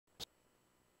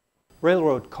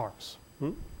railroad cars.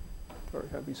 Very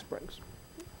heavy springs.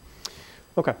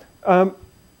 Okay,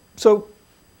 so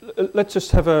let's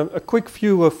just have a quick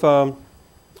view of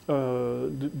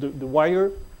the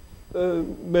wire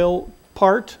mill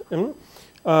part.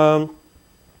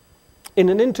 In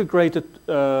an integrated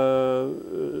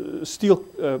steel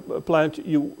plant,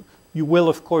 you will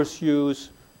of course use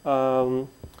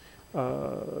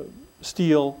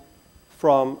steel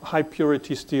from high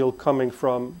purity steel coming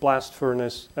from blast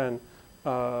furnace and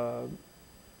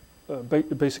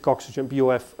basic oxygen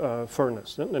BOF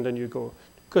furnace, and then you go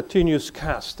continuous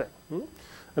casting.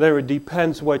 There it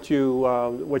depends what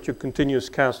your continuous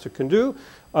caster can do.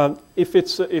 If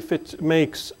it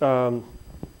makes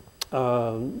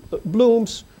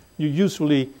blooms, you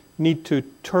usually need to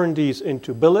turn these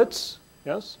into billets,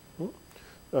 yes,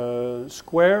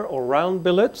 square or round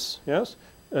billets, yes,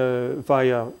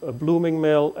 via a blooming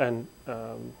mill and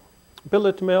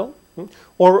billet mill,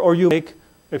 or you make,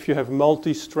 if you have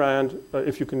multi-strand,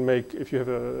 if you have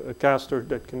a caster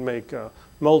that can make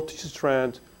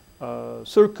multi-strand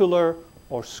circular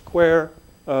or square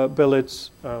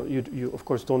billets, you of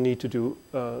course don't need to do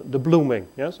the blooming,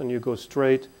 yes, and you go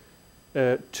straight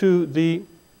to the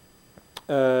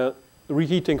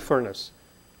reheating furnace,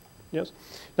 yes.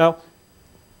 Now,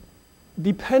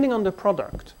 depending on the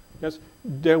product, yes,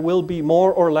 there will be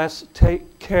more or less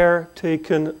care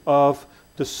taken of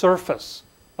the surface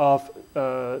of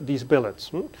these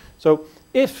billets. So,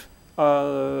 if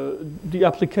the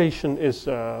application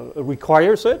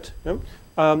requires it,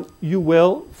 you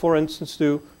will, for instance,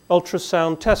 do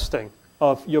ultrasound testing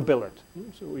of your billet.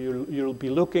 So you'll be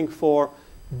looking for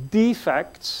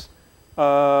defects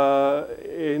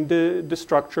in the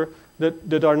structure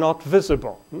that are not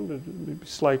visible,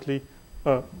 slightly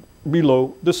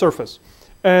below the surface.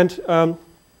 And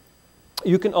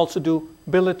you can also do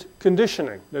billet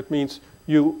conditioning. That means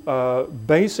you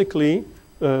basically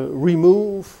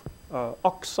remove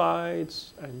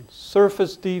oxides and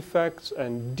surface defects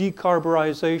and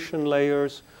decarburization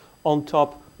layers on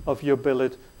top of your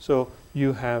billet, so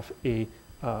you have a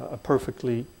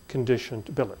perfectly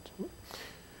conditioned billet.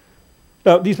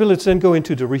 Now, these billets then go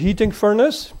into the reheating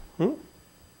furnace,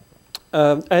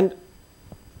 and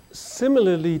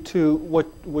similarly to what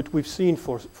we've seen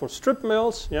for strip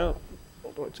mills, yeah,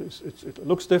 although it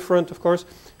looks different, of course,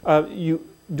 you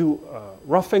do a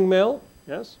roughing mill,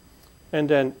 yes, and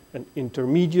then an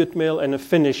intermediate mill and a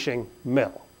finishing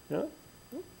mill. Yeah?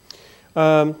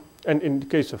 And in the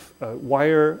case of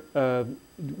wire,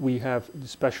 we have the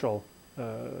special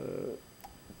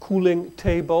cooling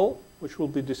table, which we'll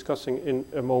be discussing in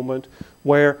a moment,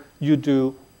 where you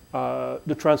do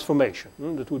the transformation.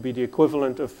 That would be the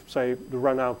equivalent of, say, the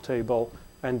run-out table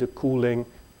and the cooling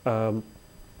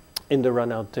in the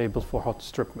run-out table for hot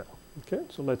strip mill. Okay,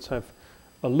 so let's have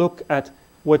a look at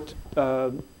what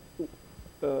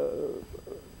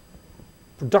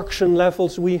production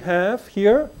levels we have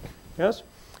here. Yes,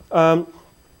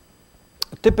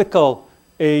 typical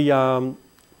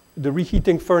the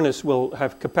reheating furnace will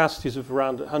have capacities of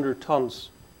around 100 tons,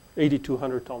 80 to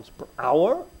 100 tons per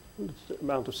hour. That's the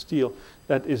amount of steel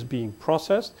that is being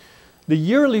processed. The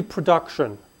yearly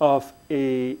production of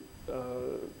a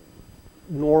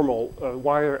normal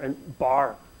wire and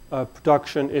bar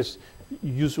production is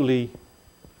usually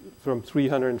from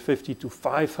 350 to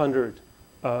 500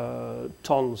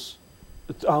 tons,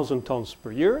 1,000 tons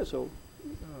per year. So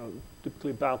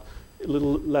typically about a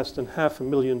little less than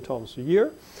 500,000 tons a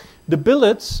year. The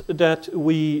billets that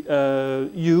we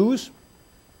use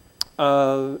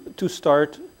to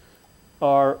start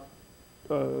are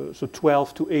so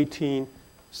 12 to 18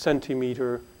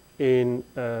 centimeter in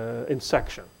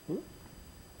section.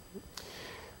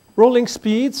 Rolling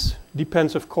speeds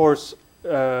depends, of course,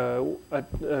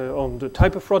 on the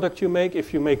type of product you make.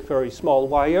 If you make very small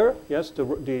wire, yes, the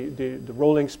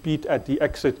rolling speed at the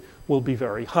exit will be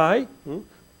very high,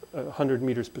 100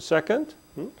 meters per second.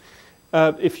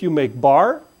 If you make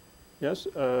bar, yes,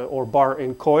 or bar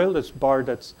in coil, that's bar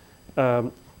that's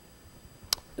the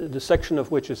section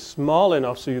of which is small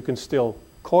enough so you can still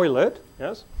coil it,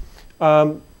 yes,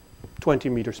 20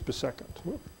 meters per second.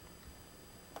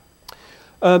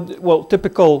 Well,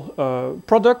 typical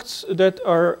products that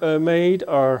are made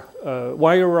are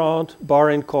wire rod,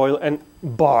 bar in coil, and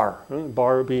bar.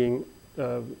 Bar being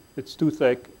it's too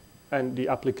thick, and the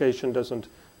application doesn't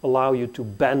allow you to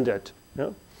bend it. Yeah?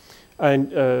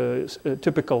 And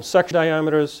typical section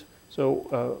diameters.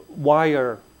 So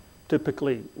wire,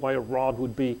 typically wire rod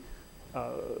would be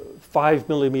 5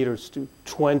 millimeters to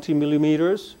 20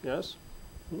 millimeters. Yes.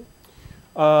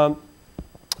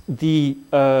 The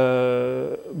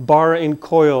bar in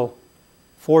coil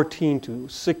 14 to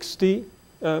 60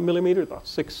 millimeters, about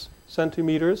 6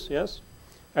 centimeters, yes.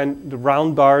 And the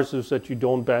round bars is that you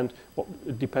don't bend. Well,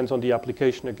 it depends on the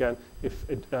application again. If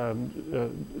the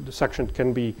section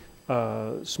can be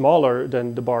smaller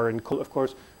than the bar in coil, of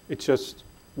course, it's just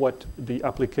what the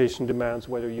application demands,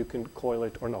 whether you can coil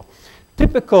it or not.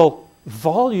 Typical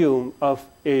volume of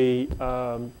a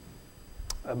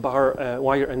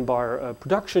wire and bar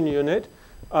production unit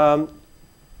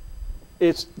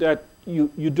is that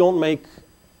you don't make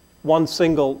one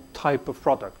single type of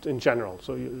product in general.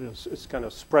 So it's kind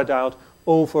of spread out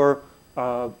over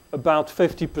about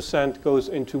 50% goes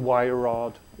into wire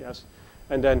rod, yes,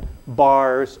 and then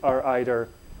bars are either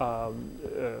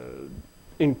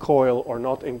in coil or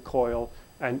not in coil,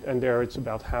 and there it's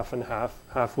about half and half.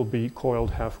 Half will be coiled,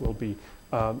 half will be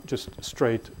just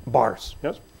straight bars,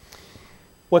 yes.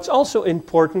 What's also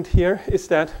important here is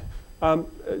that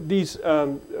these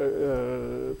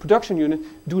production units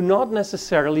do not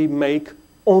necessarily make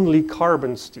only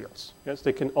carbon steels. Yes,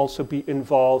 they can also be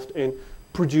involved in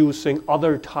producing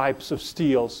other types of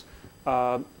steels.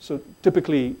 So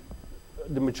typically,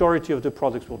 the majority of the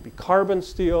products will be carbon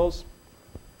steels,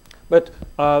 but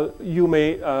you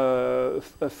may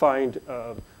find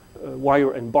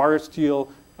wire and bar steel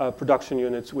production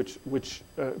units which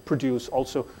produce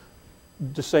also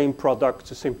the same products,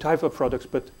 the same type of products,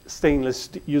 but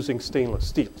using stainless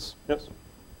steels. Yes.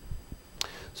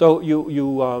 So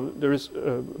there is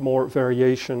more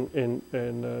variation in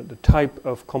the type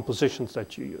of compositions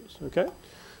that you use. Okay.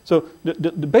 So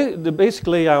the basic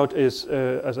layout is,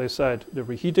 as I said, the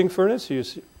reheating furnace.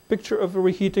 Here's a picture of a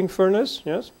reheating furnace.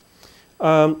 Yes.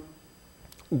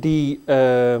 The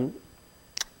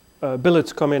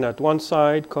billets come in at one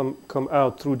side, come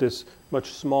out through this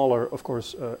much smaller, of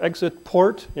course, exit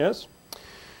port, yes.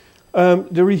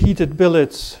 The reheated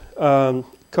billets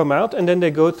come out, and then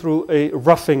they go through a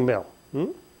roughing mill. A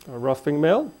roughing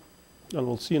mill, and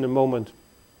we'll see in a moment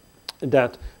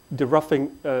that the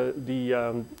roughing,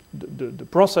 the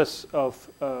process of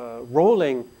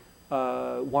rolling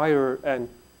wire and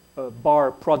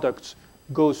bar products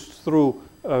goes through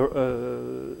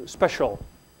special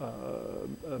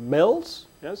mills,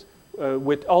 yes,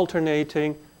 with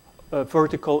alternating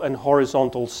vertical and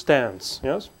horizontal stands,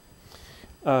 yes.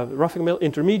 Roughing mill,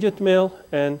 intermediate mill,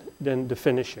 and then the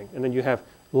finishing. And then you have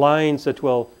lines that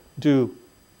will do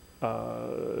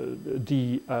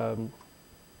the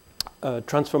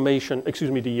transformation,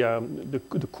 excuse me,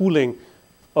 the cooling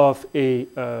of a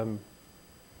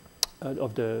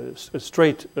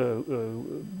straight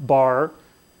bar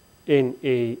in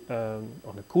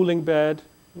on a cooling bed.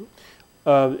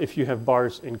 If you have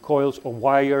bars in coils or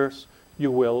wires, you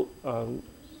will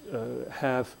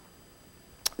have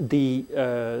the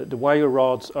wire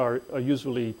rods are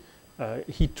usually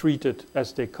heat treated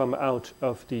as they come out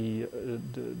of the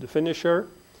finisher,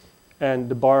 and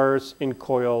the bars in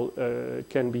coil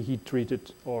can be heat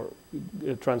treated or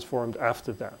transformed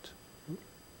after that.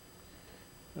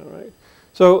 All right.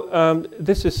 So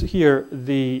this is here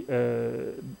the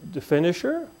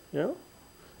finisher, yeah,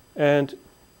 and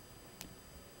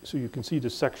so you can see the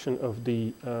section of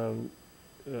the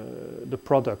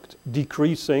product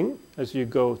decreasing as you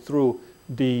go through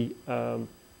the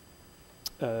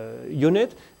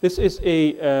unit. This is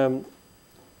an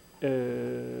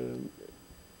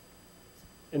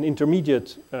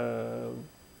intermediate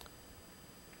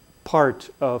part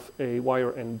of a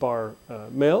wire and bar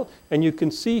mill, and you can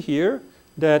see here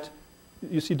that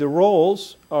you see the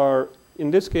rolls are, in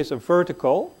this case, a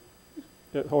vertical,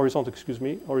 horizontal, excuse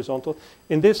me, horizontal.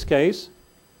 In this case,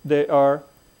 they are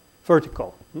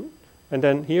vertical, and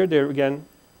then here they're again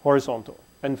horizontal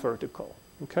and vertical,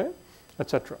 okay,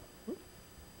 etc.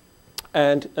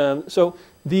 And so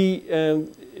the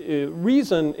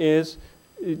reason is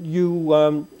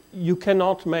you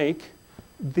cannot make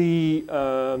the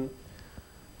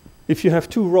if you have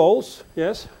two rolls,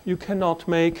 yes, you cannot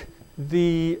make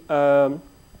the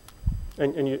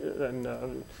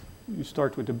you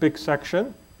start with the big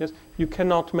section, yes, you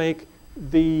cannot make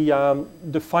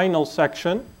the final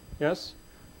section, yes,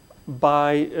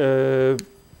 by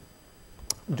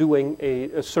doing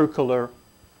a circular,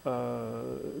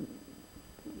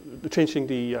 changing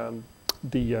the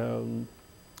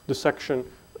section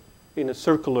in a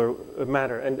circular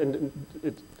manner, and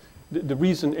the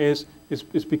reason is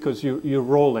because you're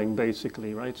rolling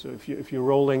basically, right? So if you're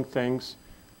rolling things,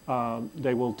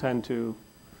 they will tend to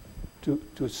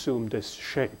assume this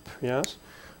shape, yes,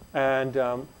 and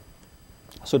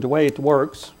so the way it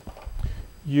works,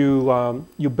 you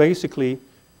basically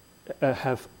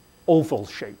have oval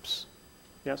shapes,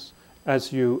 yes,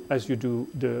 as you do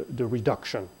the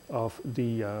reduction of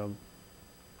the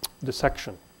the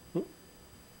section.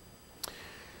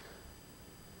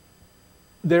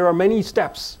 There are many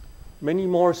steps, many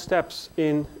more steps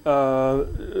in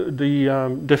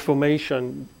the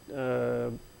deformation.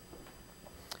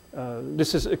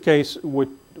 This is a case which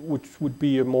would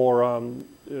be a more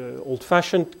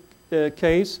old-fashioned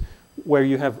case, where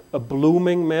you have a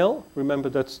blooming mill. Remember,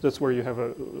 that's where you have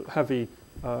a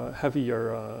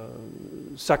heavier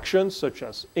sections, such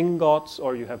as ingots,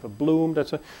 or you have a bloom.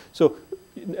 So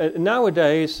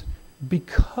nowadays,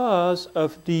 because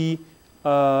of the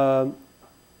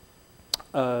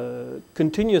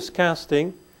continuous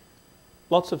casting,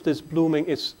 lots of this blooming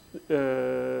is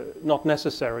not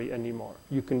necessary anymore.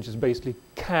 You can just basically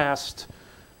cast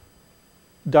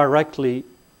directly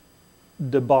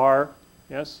the bar,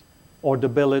 yes, or the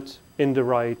billet in the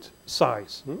right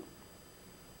size.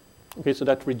 Okay, so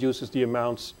that reduces the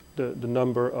amounts, the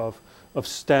number of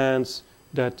stands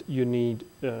that you need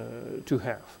to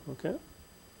have. Okay.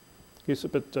 Okay, so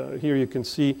but here you can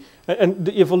see, and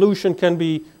the evolution can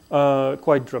be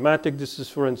quite dramatic. This is,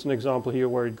 for instance, an example here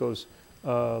where it goes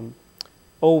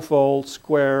oval,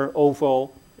 square,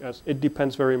 oval. Yes, it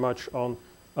depends very much on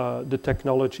the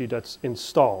technology that's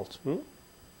installed.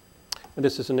 And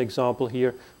this is an example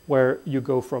here where you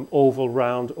go from oval,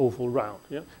 round, oval, round.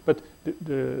 Yeah? But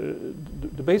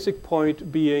the basic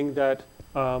point being that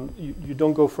you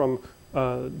don't go from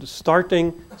the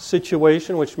starting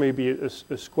situation, which may be a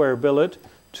square billet,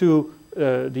 to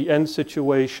the end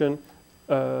situation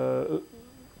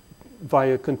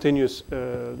via continuous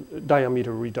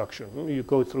diameter reduction. You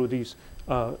go through these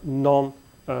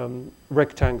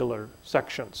non-rectangular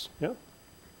sections. Yeah?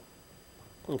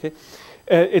 Okay.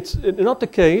 It's not the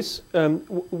case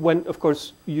when, of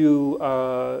course, you're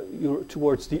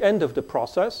towards the end of the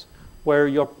process, where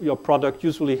your product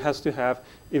usually has to have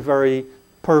a very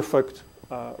perfect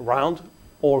round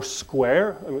or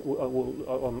square. I mean,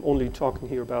 I'm only talking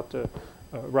here about the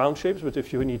round shapes, but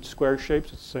if you need square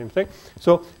shapes, it's the same thing.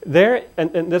 So there,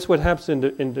 and that's what happens in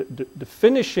the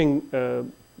finishing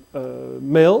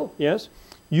mill. Yes,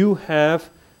 you have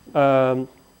 5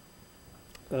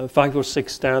 or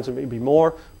 6 stands, or maybe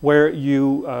more, where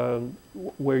you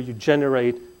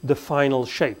generate the final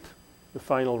shape, the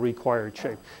final required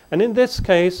shape. And in this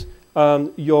case,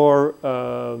 your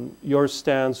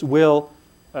stands will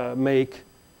make,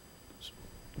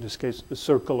 in this case,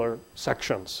 circular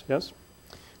sections. Yes,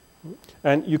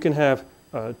 and you can have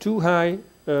 2 high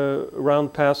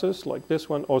round passes like this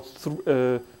one, or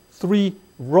 3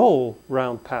 roll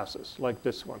round passes like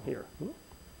this one here.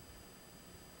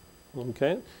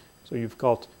 Okay, so you've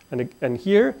got, and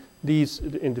here, these,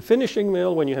 in the finishing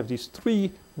mill, when you have these 3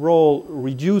 roll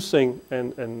reducing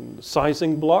and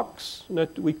sizing blocks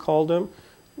that we call them,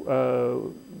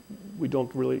 we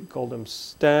don't really call them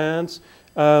stands.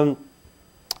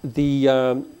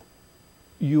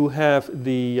 You have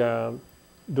the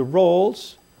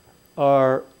rolls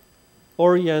are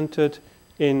oriented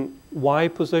in Y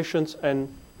positions and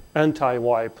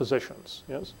anti-Y positions.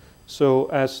 Yes, so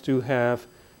as to have.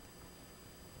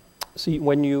 See,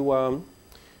 when you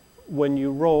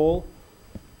roll,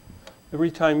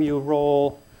 every time you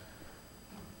roll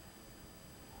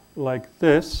like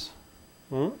this,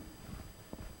 you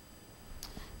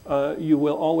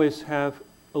will always have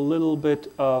a little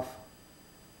bit of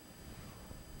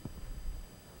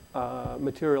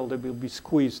material that will be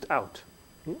squeezed out.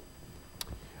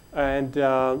 And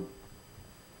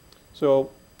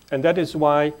and that is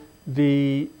why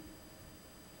you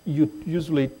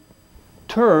usually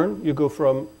you go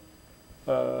from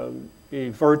a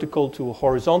vertical to a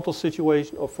horizontal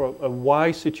situation, or from a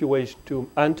Y situation to an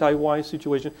anti-Y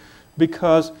situation,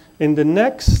 because in the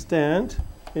next stand,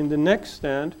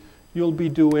 you'll be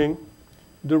doing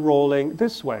the rolling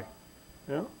this way.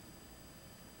 Yeah.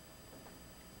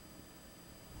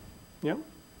 Yeah.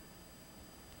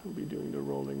 You'll be doing the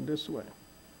rolling this way.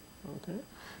 Okay.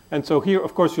 And so here,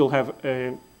 of course, you'll have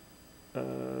a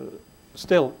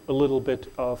still a little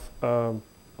bit of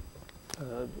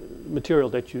material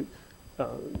that you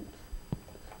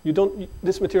don't.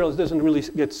 This material doesn't really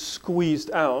get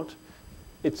squeezed out.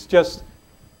 It's just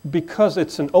because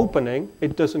it's an opening,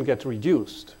 it doesn't get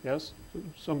reduced. Yes,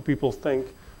 some people think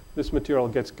this material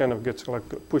gets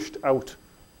like pushed out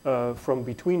from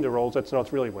between the rolls. That's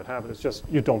not really what happens. It's just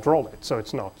you don't roll it, so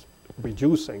it's not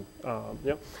reducing.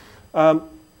 Yeah.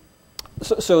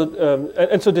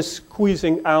 So this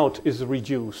squeezing out is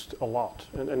reduced a lot,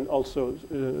 and also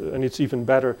and it's even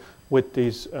better with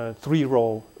these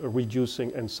 3-roll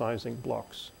reducing and sizing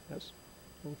blocks. Yes,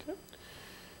 okay.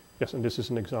 Yes, and this is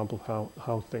an example of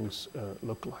how things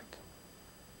look like.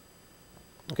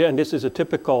 Okay, and this is a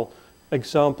typical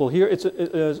example here. It's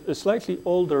a slightly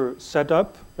older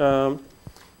setup,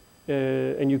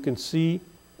 and you can see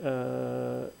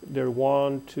there are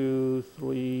 1, 2,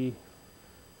 3.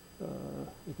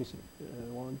 Let me see.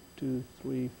 1, 2,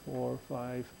 3, 4,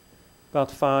 5.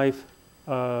 About 5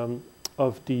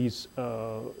 of these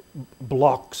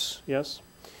blocks. Yes.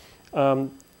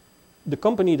 The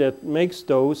company that makes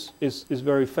those is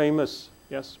very famous.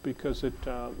 Yes, because it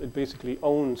basically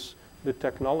owns the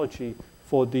technology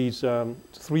for these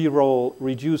 3-roll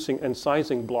reducing and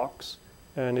sizing blocks,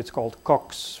 and it's called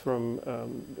Cox from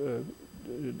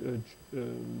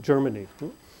Germany,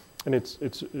 and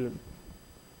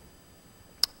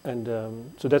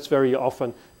so that's very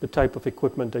often the type of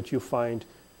equipment that you find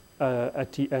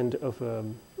at the end of a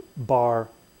bar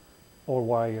or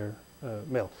wire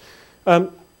mill.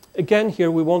 Again, here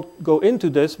we won't go into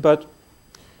this, but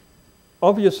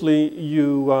obviously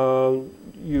you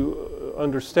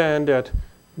understand that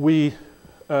we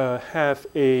have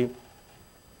a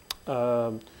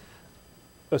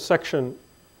section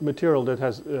material that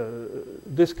has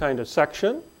this kind of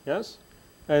section, yes,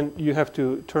 and you have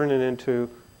to turn it into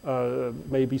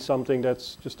maybe something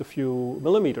that's just a few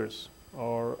millimeters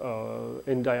or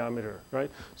in diameter, right?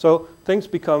 So things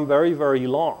become very, very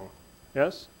long,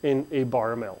 yes, in a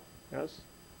bar mill, yes,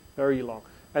 very long.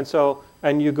 And so,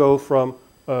 and you go from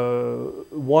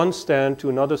one stand to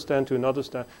another stand to another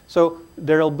stand. So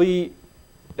there'll be,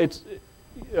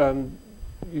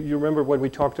 you remember when we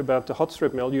talked about the hot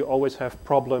strip mill, you always have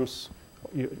problems,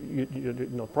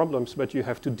 not problems, but you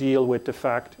have to deal with the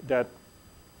fact that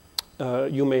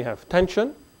you may have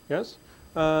tension, yes,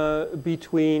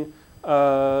 between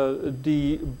both,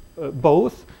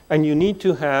 and you need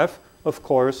to have, of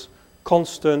course,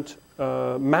 constant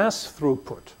mass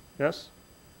throughput, yes.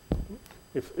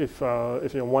 If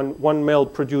one mill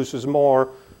produces more,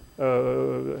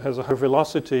 has a higher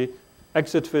velocity,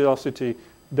 exit velocity,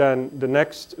 then the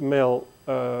next mill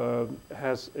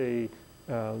has a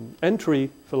entry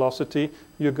velocity,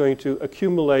 you're going to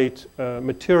accumulate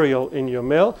material in your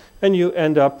mill, and you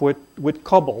end up with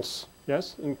cobbles.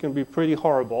 Yes, and it can be pretty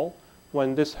horrible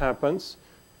when this happens,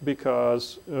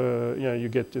 because you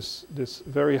get this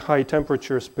very high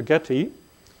temperature spaghetti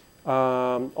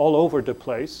all over the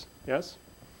place. Yes,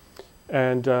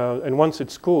 and once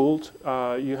it's cooled,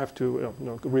 you have to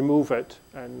remove it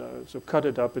and so cut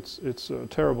it up. It's a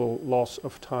terrible loss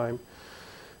of time.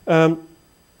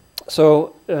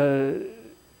 So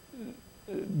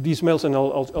these mills, and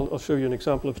I'll show you an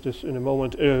example of this in a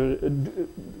moment,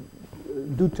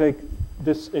 do take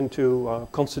this into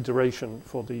consideration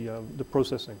for the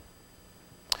processing.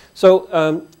 So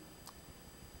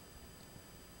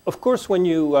of course, when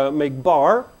you make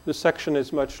bar, the section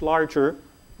is much larger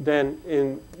than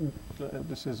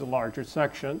this is a larger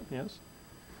section, yes.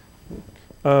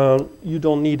 You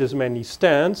don't need as many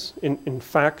stands. In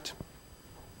fact,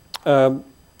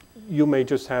 you may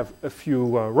just have a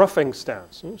few roughing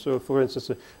stands. So for instance,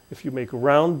 if you make a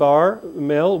round bar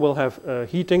mill, we'll have a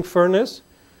heating furnace.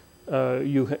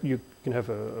 You can have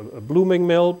a blooming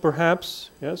mill, perhaps,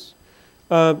 yes.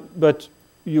 But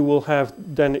you will have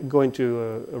then going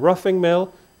to a roughing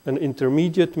mill, an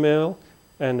intermediate mill,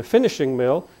 and a finishing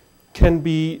mill can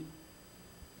be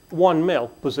one mill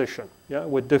position, yeah,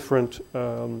 with different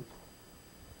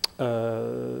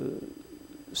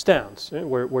stands,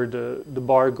 where the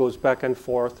bar goes back and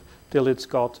forth till it's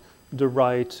got the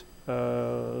right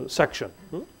section.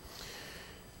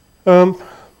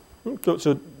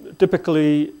 So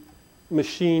typically,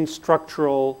 machine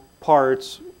structural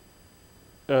parts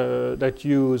that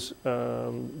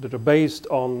are based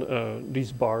on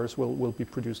these bars will be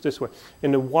produced this way.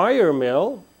 In the wire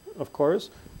mill, of course,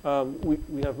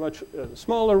 we have much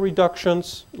smaller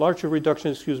reductions, larger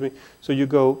reductions, excuse me. So you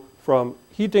go from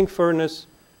heating furnace.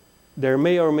 There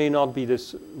may or may not be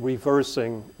this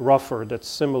reversing rougher that's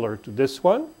similar to this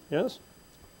one. Yes,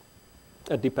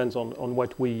 it depends on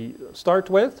what we start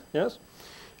with. Yes,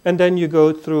 and then you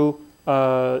go through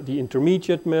the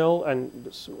intermediate mill and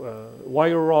this,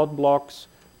 wire rod blocks,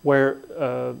 where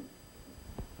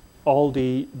all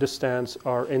the stands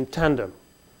are in tandem.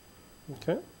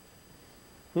 Okay.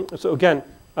 So again,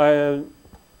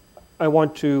 I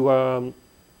want to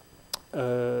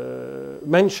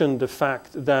mention the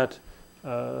fact that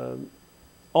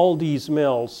all these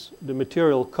mills, the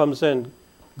material comes in,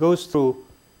 goes through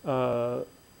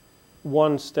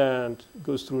one stand,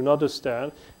 goes through another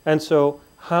stand, and so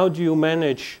how do you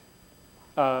manage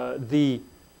the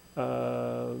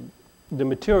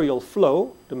material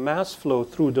flow, the mass flow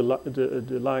through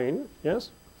the line? Yes.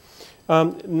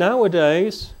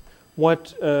 Nowadays,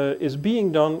 what is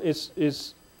being done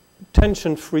is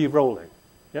tension-free rolling.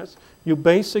 Yes, you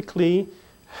basically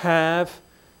have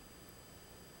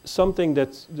something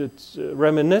that's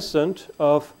reminiscent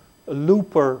of a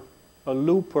looper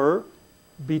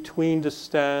between the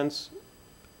stands,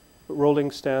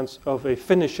 rolling stands of a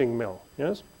finishing mill.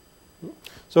 Yes.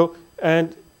 So,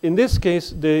 and in this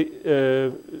case,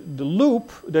 the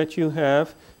loop that you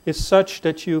have is such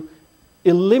that you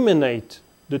eliminate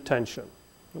the tension.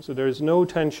 So there is no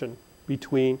tension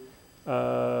between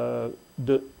in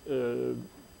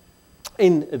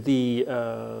the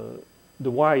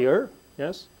wire,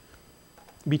 yes,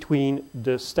 between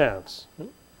the stands.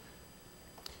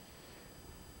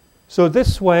 So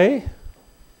this way,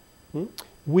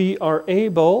 we are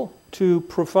able to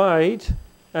provide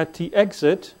at the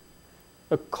exit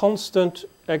a constant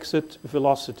exit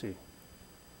velocity.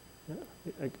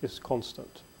 It's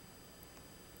constant.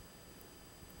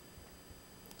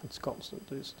 It's constant.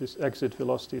 This exit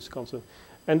velocity is constant.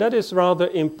 And that is rather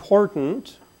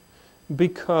important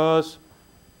because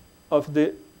of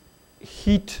the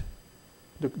heat,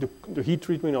 the heat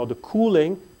treatment or the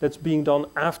cooling that's being done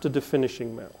after the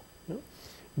finishing mill.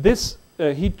 This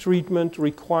heat treatment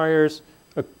requires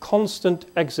a constant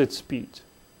exit speed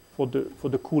for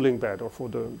the cooling bed, or for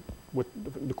the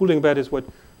cooling bed is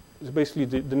basically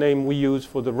the name we use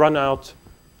for the run-out,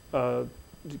 the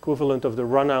equivalent of the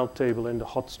run-out table in the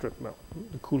hot strip mill,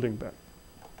 the cooling bed.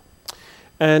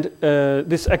 And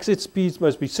this exit speed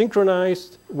must be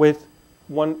synchronized with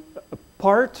a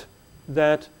part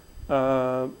that,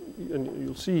 and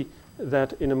you'll see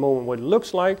that in a moment what it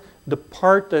looks like, the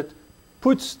part that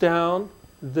puts down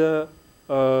the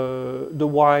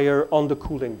wire on the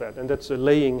cooling bed, and that's a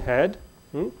laying head,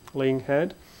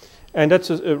 and that's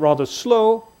a rather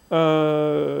slow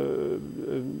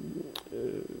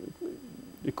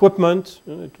equipment.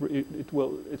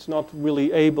 It's not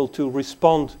really able to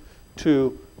respond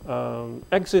to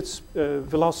exit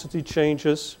velocity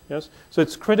changes. Yes, so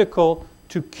it's critical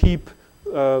to keep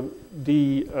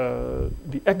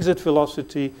the exit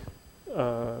velocity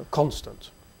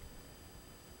constant.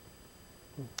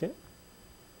 Okay.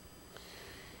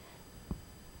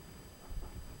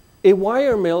 A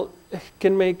wire mill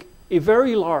can make a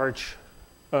very large,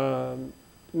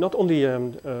 not only a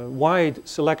wide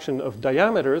selection of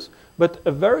diameters, but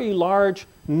a very large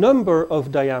number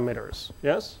of diameters.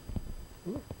 Yes?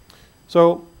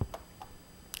 So,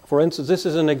 for instance, this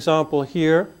is an example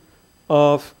here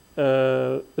of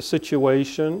a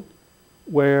situation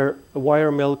where a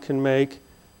wire mill can make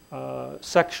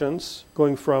sections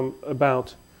going from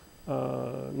about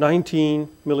 19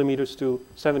 millimeters to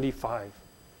 75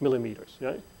 millimeters.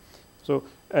 Right? So,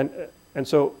 and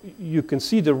so you can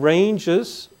see the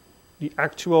ranges, the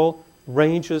actual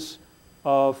ranges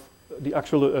of the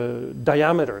actual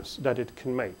diameters that it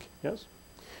can make. Yes.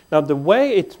 Now the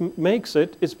way it makes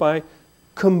it is by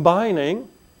combining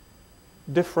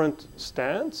different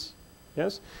stands.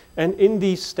 Yes, and in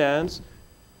these stands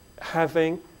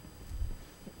having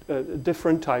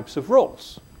different types of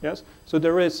rolls. Yes, so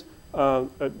there is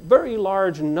a very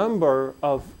large number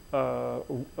of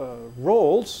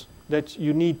rolls that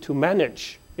you need to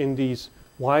manage in these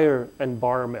wire and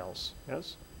bar mills.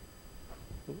 Yes,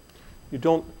 you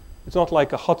don't. It's not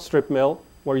like a hot strip mill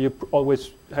where you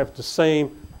always have the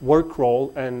same work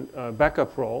roll and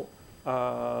backup roll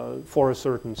for a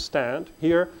certain stand.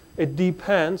 Here, it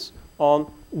depends on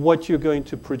what you're going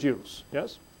to produce.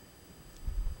 Yes.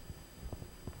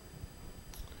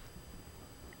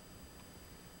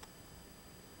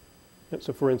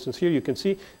 So, for instance, here you can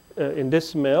see in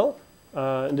this mill,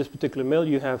 in this particular mill,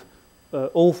 you have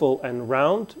oval and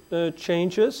round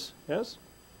changes. Yes,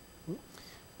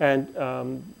 and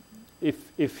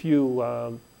if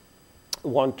you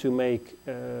want to make,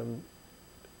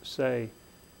 say,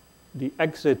 the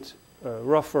exit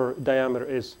rougher diameter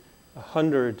is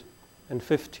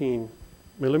 115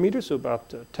 millimeters, so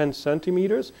about 10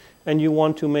 centimeters, and you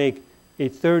want to make a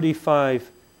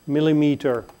 35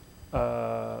 millimeter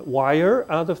wire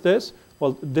out of this,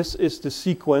 well, this is the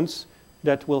sequence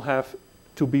that will have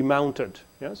to be mounted.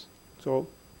 Yes, so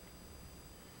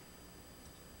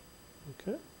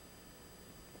okay.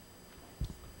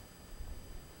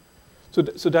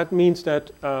 So that means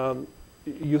that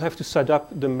you have to set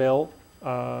up the mill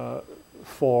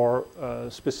for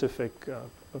specific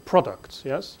products.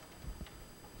 Yes.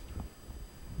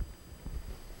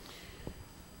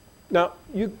 Now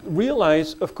you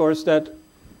realize, of course, that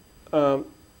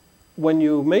when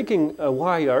you're making a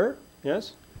wire,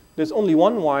 yes, there's only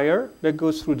one wire that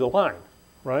goes through the line,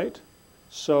 right?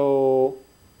 So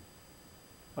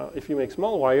if you make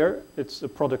small wire, the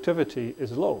productivity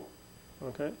is low.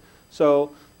 Okay,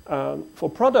 so for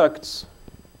products,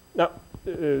 now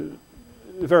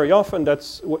very often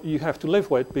that's what you have to live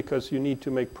with, because you need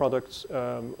to make products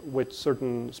with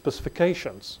certain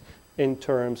specifications in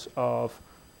terms of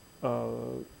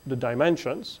the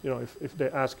dimensions. You know, if they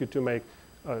ask you to make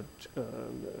a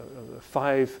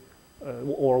 5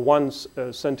 or 1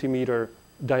 centimeter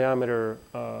diameter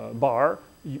bar,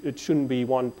 it shouldn't be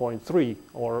 1.3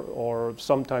 or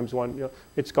sometimes 1. You know,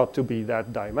 it's got to be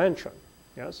that dimension.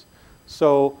 Yes,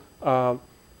 so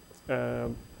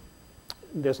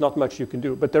there's not much you can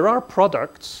do. But there are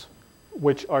products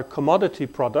which are commodity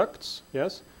products.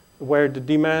 Yes, where the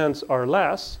demands are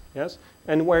less. Yes,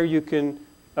 and where you can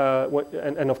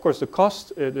and of course the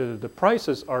cost, the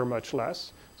prices are much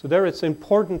less. So there it's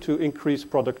important to increase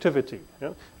productivity.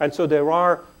 Yeah? And so there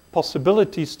are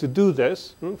possibilities to do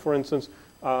this. For instance,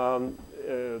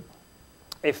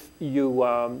 if you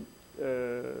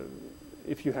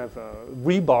have a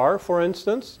rebar, for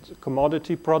instance, a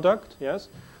commodity product, yes,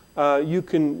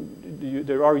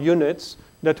 there are units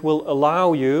that will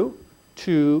allow you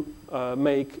to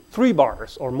make 3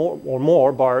 bars or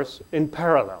more bars in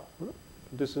parallel.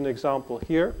 This is an example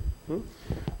here,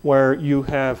 where you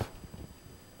have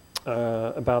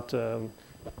about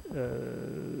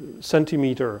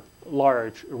centimeter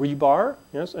large rebar,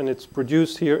 yes, and it's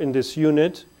produced here in this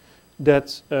unit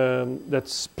that's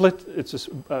split. It's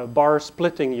a bar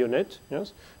splitting unit,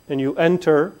 yes, and you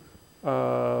enter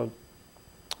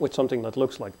with something that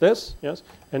looks like this, yes,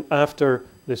 and after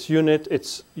this unit,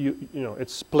 it's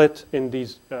it's split in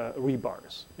these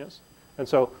rebars, yes, and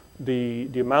so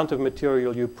the amount of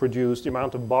material you produce, the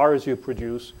amount of bars you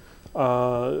produce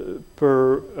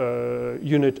per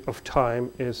unit of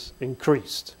time is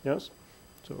increased. Yes,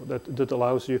 so that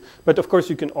allows you. But of course,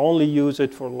 you can only use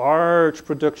it for large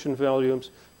production volumes,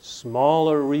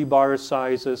 smaller rebar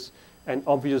sizes, and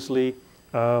obviously,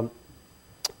 we're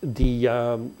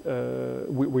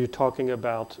talking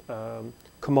about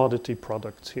commodity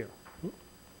products here.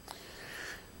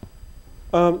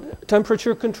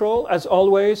 Temperature control, as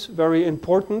always, very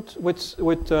important with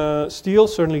steel,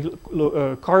 certainly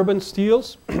carbon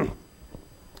steels.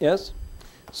 Yes.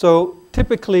 So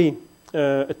typically,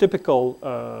 a typical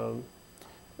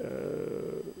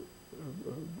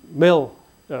mill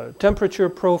temperature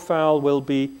profile will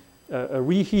be a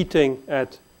reheating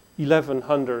at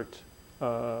 1100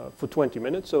 for 20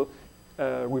 minutes. So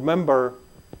remember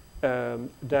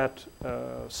that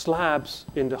slabs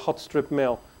in the hot strip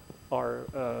mill are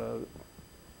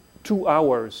 2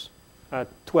 hours at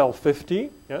 1250.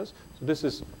 Yes, so this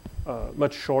is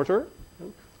much shorter.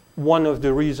 One of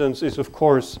the reasons is, of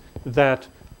course, that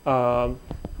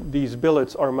these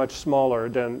billets are much smaller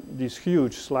than these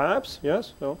huge slabs.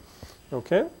 Yes, so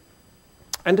okay,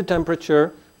 and the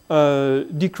temperature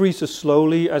decreases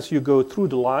slowly as you go through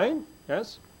the line.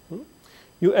 Yes,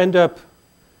 you end up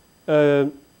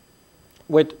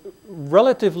with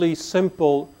relatively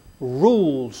simple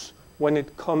rules when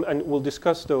it comes, and we'll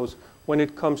discuss those when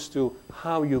it comes to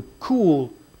how you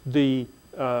cool the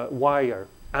wire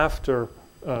after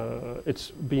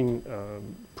it's been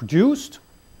produced.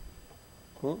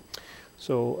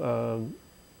 So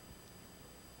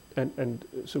and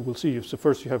so we'll see. So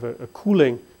first you have a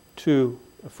cooling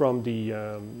from the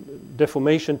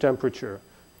deformation temperature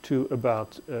to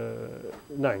about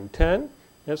 910.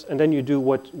 Yes, and then you do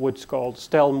what's called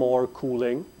Stellmore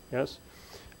cooling. Yes.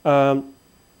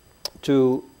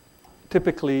 To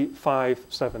typically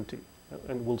 570,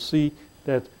 and we'll see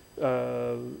that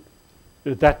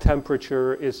that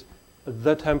temperature is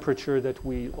the temperature that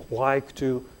we like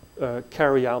to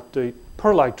carry out the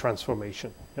perlite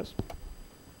transformation. Yes,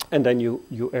 and then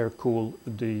you air cool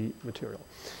the material.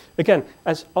 Again,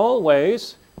 as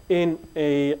always in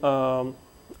a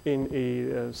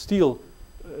steel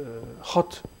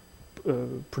hot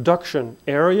production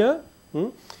area.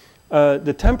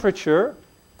 The temperature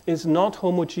is not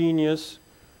homogeneous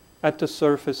at the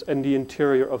surface and the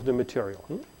interior of the material.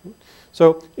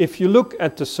 So if you look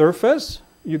at the surface,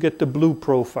 you get the blue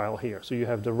profile here. So you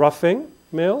have the roughing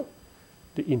mill,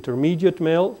 the intermediate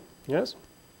mill, yes?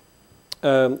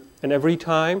 And every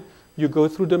time you go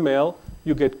through the mill,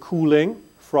 you get cooling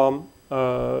from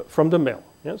the mill.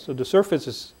 Yeah? So the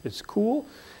surface is cool.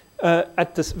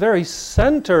 At the very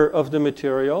center of the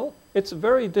material, it's a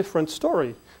very different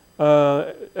story.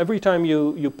 Every time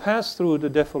you pass through the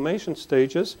deformation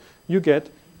stages, you get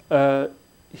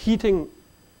heating.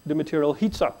 The material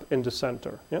heats up in the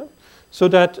center, yeah. So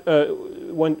that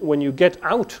when you get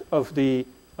out of the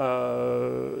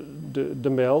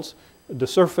mills, the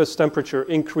surface temperature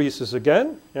increases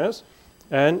again, yes,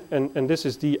 and this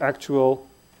is the actual,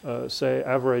 say,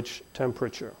 average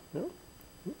temperature. Yeah?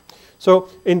 So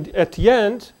at the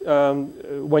end,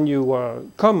 when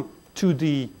you come to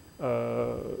the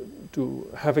to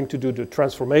having to do the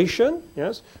transformation,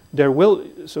 yes, there will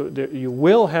you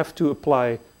will have to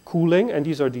apply cooling, and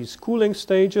these are these cooling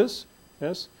stages,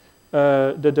 yes,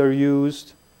 that are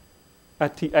used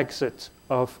at the exit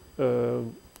of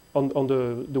on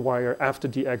the wire after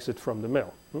the exit from the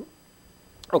mill.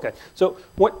 Okay, so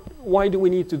why do we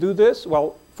need to do this?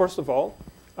 Well, first of all,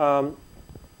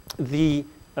 the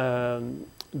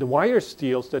wire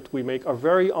steels that we make are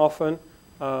very often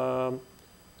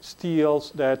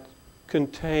steels that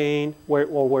contain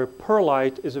where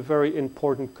perlite is a very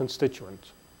important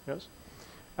constituent. Yes,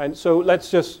 and so let's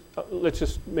just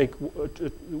make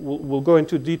we'll go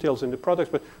into details in the products,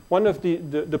 but one of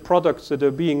the products that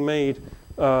are being made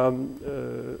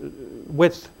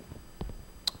with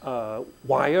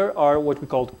wire are what we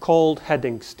call cold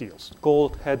heading steels,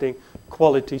 cold heading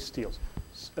quality steels,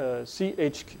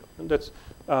 CHQ. And that's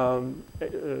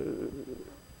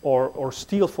or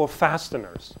steel for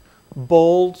fasteners.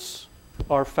 Bolts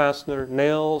are fastener,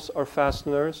 nails are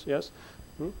fasteners. Yes,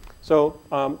 so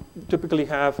typically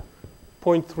have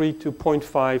 0.3 to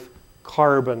 0.5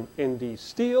 carbon in these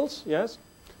steels. Yes,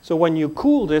 so when you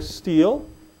cool this steel,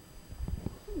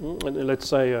 let's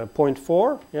say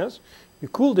 0.4. Yes. You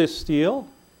cool this steel.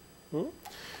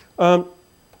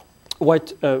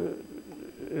 What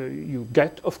you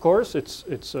get, of course,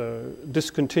 it's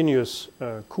discontinuous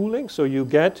cooling. So you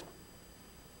get,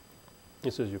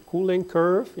 this is your cooling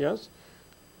curve. Yes,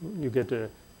 you get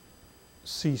a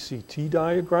CCT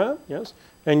diagram. Yes,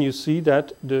 and you see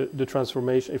that the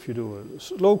transformation. If you do a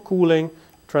slow cooling,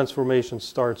 transformation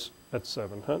starts at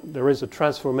 700. There is a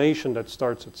transformation that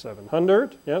starts at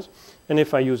 700, yes. And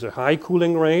if I use a high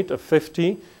cooling rate of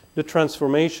 50, the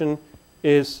transformation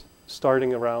is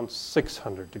starting around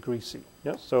 600 degrees C.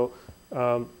 Yes. So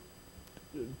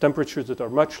temperatures that are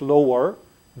much lower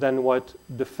than what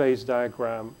the phase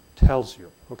diagram tells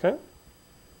you. Okay.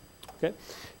 Okay.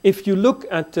 If you look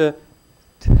at the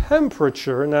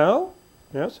temperature now,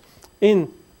 yes,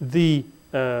 in the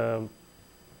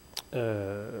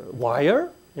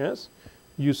wire. Yes,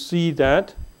 you see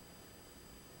that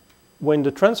when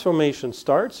the transformation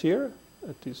starts here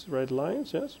at these red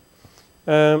lines, yes,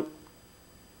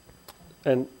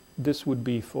 and this would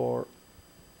be for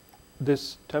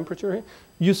this temperature here,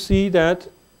 you see that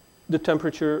the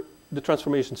temperature, the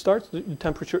transformation starts, the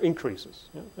temperature increases,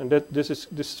 yeah? And that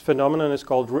this phenomenon is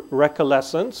called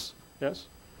recoalescence, yes,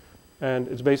 and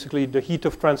it's basically the heat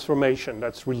of transformation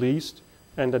that's released,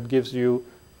 and that gives you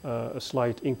a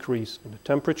slight increase in the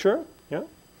temperature. Yeah?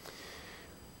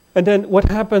 And then what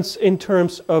happens in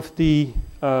terms of the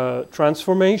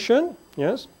transformation?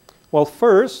 Yes. Well,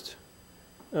 first,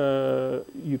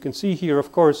 you can see here,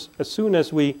 of course, as soon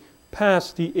as we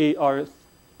pass the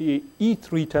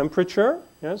E3 temperature,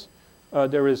 yes,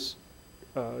 there is,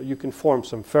 you can form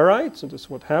some ferrites, and this is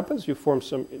what happens. You form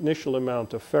some initial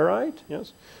amount of ferrite,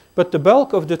 yes. But the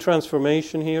bulk of the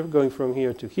transformation here, going from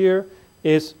here to here,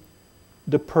 is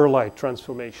the perlite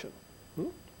transformation.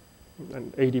 And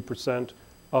 80%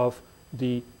 of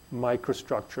the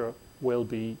microstructure will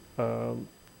be,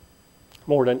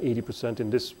 more than 80% in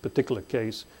this particular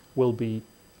case, will be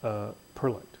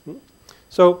perlite.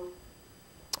 So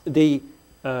the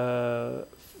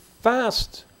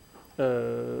fast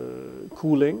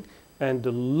cooling and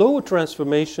the low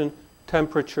transformation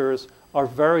temperatures are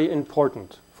very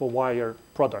important for wire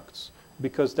products,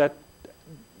 because that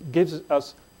gives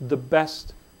us the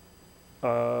best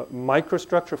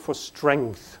microstructure for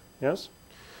strength. Yes.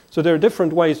 So there are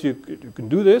different ways you can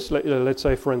do this. Let's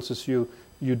say, for instance, you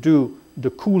do the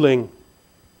cooling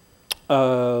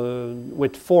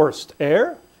with forced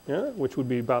air, yeah, which would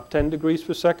be about 10 degrees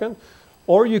per second,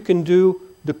 or you can do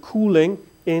the cooling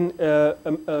in a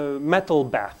metal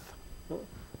bath.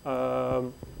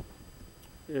 For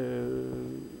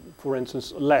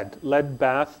instance, lead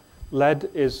bath. Lead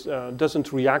is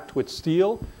doesn't react with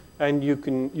steel, and you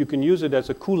can use it as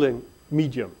a cooling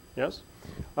medium. Yes,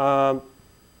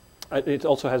 it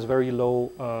also has very low.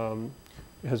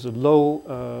 It has a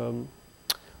low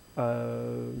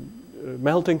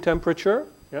melting temperature.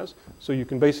 Yes, so you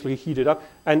can basically heat it up,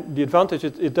 and the advantage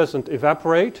is it doesn't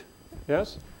evaporate.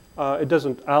 Yes, it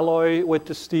doesn't alloy with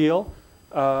the steel,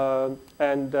 and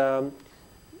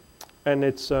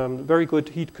it's very good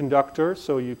heat conductor.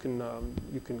 So you can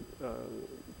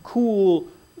cool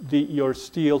your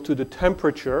steel to the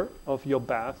temperature of your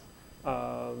bath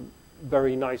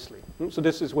very nicely. So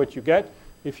this is what you get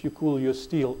if you cool your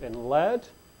steel in lead,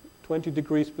 20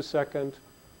 degrees per second,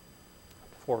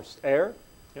 forced air.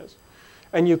 Yes,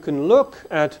 and you can look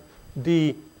at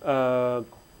the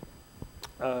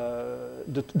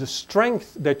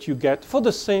strength that you get for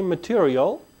the same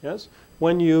material. yes,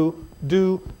 when you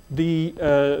do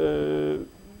the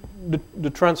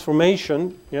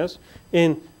transformation, yes,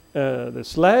 in the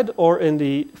sled or in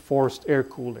the forced air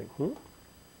cooling.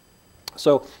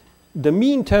 So the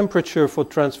mean temperature for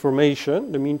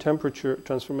transformation,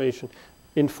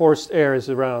 in forced air is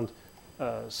around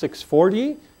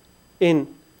 640. In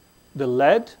the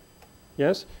lead,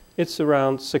 yes, it's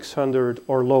around 600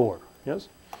 or lower. Yes,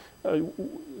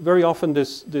 very often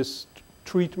this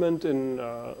treatment in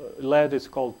lead is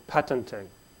called patenting.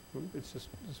 It's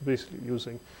basically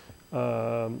using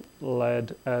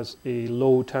lead as a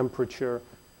low temperature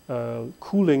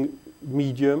cooling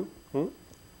medium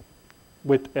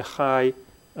with a high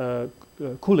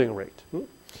cooling rate.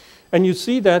 And you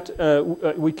see that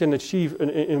we can achieve an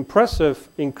impressive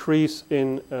increase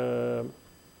in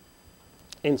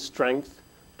strength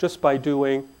just by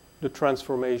doing the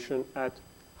transformation at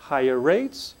higher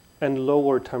rates and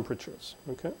lower temperatures.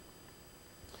 Okay?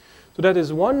 So that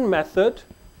is one method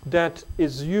that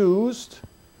is used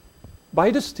by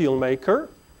the steelmaker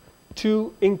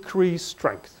to increase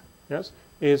strength. Yes,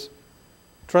 is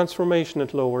transformation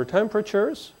at lower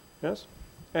temperatures. Yes,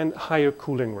 and higher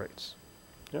cooling rates.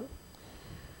 Yeah.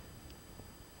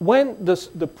 When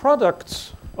the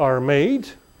products are made,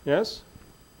 yes,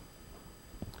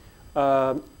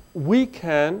 we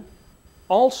can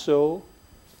also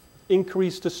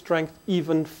increase the strength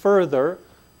even further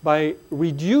by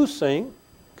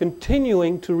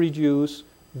continuing to reduce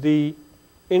the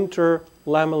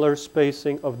interlamellar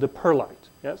spacing of the perlite.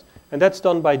 Yes, and that's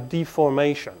done by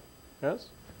deformation. Yes,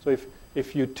 so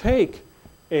if you take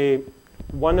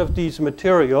one of these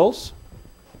materials,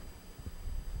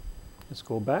 let's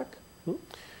go back.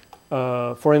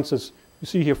 For instance, you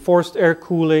see here forced air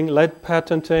cooling, lead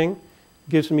patenting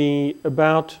gives me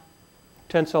about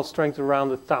tensile strength around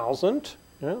 1,000.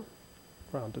 Yeah,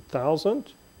 around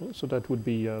 1,000. Yeah, so that would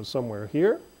be somewhere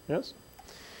here. Yes.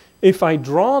 If I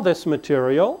draw this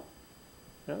material,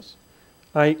 yes,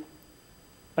 I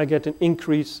get an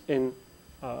increase in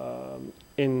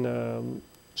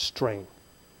strain.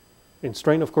 In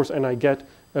strain, of course, and I get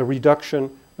a reduction,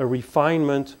 a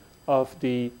refinement of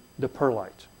the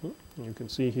perlite. And you can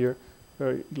see here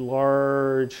very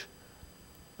large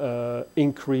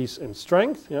increase in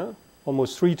strength. Yeah,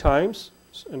 almost 3 times.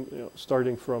 And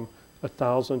starting from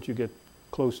 1,000, you get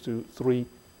close to 3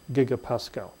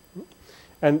 gigapascal.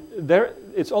 And there,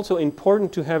 it's also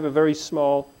important to have a very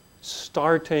small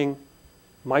starting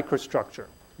microstructure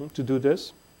to do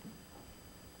this.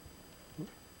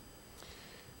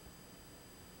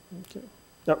 Okay.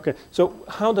 Okay. So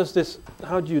how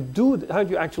do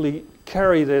you actually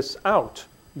carry this out?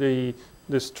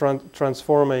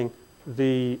 Transforming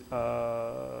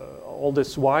all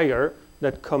this wire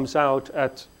that comes out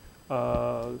at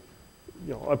up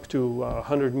to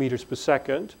 100 meters per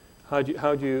second. How do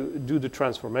you do the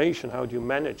transformation? How do you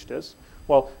manage this?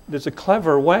 Well, there's a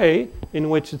clever way in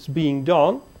which it's being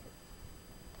done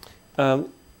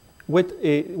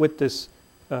with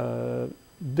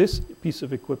this piece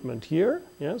of equipment here.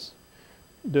 Yes,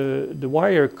 the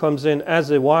wire comes in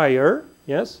as a wire.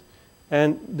 Yes,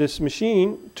 and this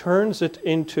machine turns it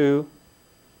into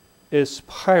a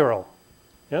spiral.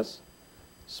 Yes,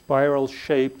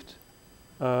 spiral-shaped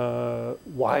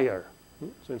wire.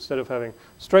 So instead of having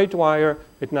straight wire,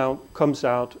 it now comes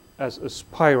out as a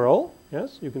spiral.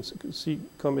 Yes, you can see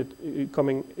it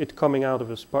coming out of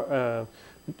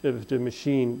the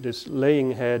machine, this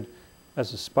laying head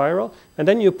as a spiral, and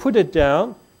then you put it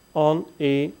down on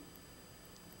a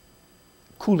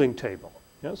cooling table.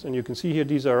 Yes, and you can see here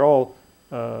these are all.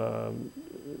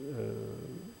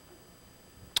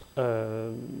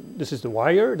 This is the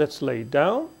wire that's laid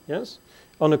down. Yes,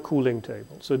 on a cooling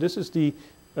table. So this is the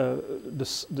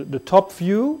top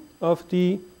view of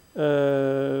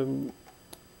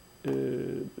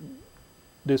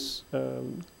this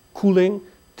cooling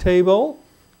table,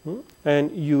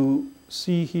 and you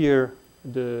see here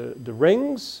the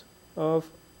rings of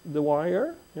the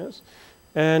wire. Yes,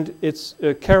 and it's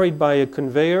carried by a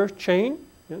conveyor chain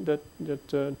that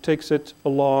takes it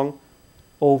along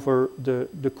over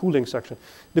the cooling section.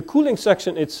 The cooling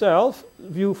section itself,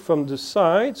 viewed from the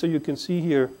side, so you can see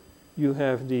here you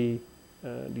have these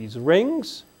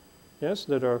rings, yes,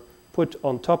 that are put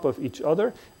on top of each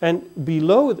other, and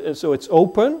below, so it's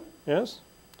open, yes,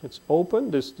 it's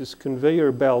open. This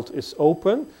conveyor belt is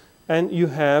open, and you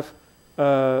have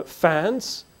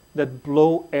fans that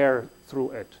blow air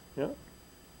through it. Yeah.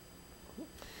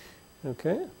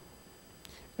 Okay.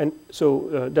 And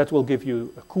so that will give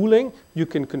you a cooling. You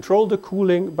can control the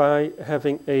cooling by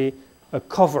having a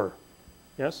cover.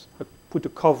 Yes, put a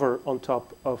cover on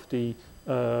top of the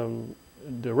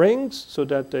the rings so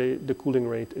that the cooling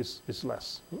rate is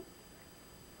less.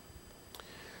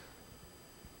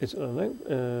 It's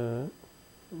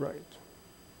right.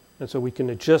 And so we can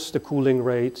adjust the cooling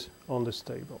rate on this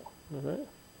table. Okay?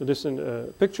 So this in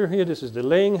the picture here, this is the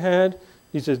laying head.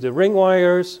 These are the ring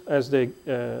wires as they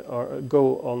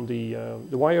go on the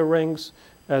wire rings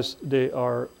as they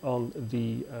are on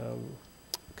the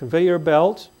conveyor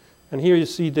belt. And here you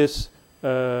see this,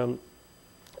 the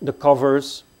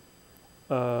covers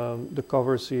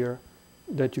here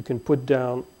that you can put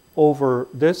down over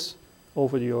this,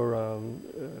 over your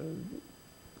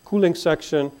cooling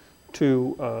section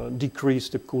to decrease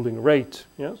the cooling rate.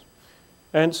 Yes,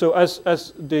 and so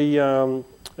as the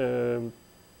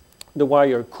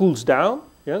wire cools down,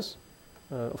 yes,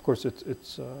 of course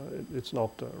it's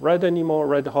not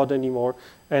red hot anymore,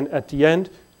 and at the end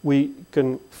we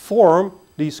can form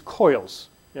these coils,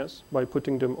 yes, by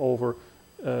putting them over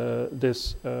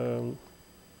this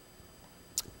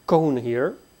cone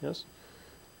here, yes,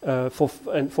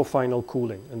 for final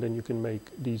cooling, and then you can make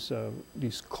these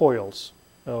coils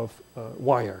of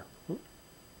wire.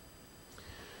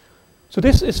 So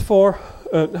this is for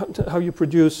how you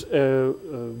produce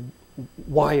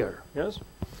wire, yes.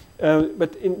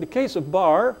 But in the case of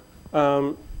bar,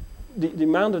 the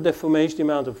amount of deformation, the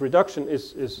amount of reduction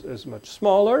is much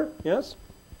smaller, yes.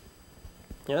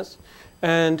 Yes,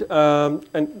 and there's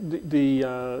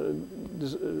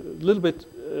a little bit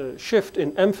shift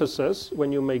in emphasis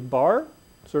when you make bar.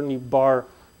 Certainly bar,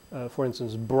 for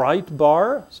instance, bright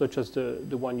bar, such as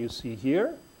the one you see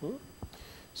here.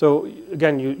 So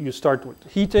again, you start with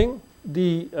heating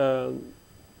the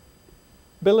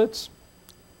billets.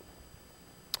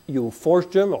 You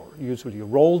forge them, or usually you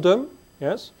roll them,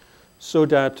 yes, so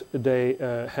that they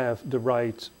have the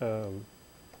right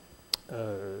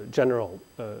general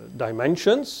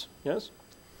dimensions, yes.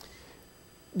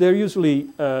 They're usually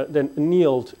then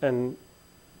annealed and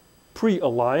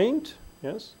pre-aligned,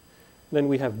 yes. Then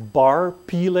we have bar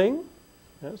peeling,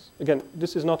 yes. Again,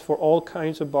 this is not for all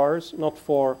kinds of bars, not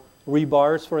for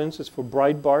rebars, for instance, for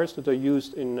bright bars that are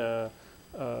used in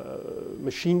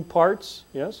machine parts,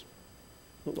 yes,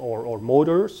 or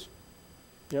motors,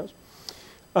 yes.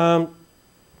 The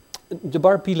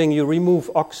bar peeling, you remove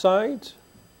oxide.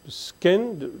 The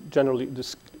skin, generally the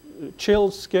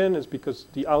chilled skin, is because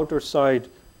the outer side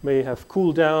may have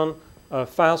cooled down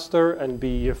faster and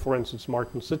be, for instance,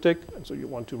 martensitic, and so you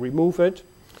want to remove it.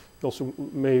 You also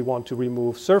may want to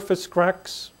remove surface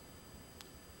cracks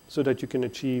so that you can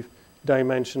achieve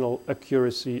dimensional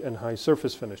accuracy and high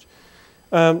surface finish.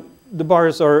 The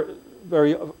bars are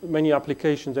many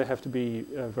applications, they have to be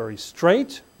very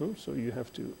straight, so you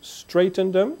have to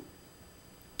straighten them.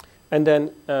 And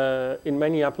then in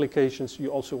many applications you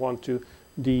also want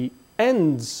the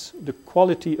ends, the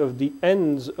quality of the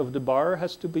ends of the bar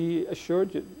has to be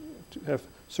assured. You have to have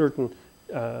certain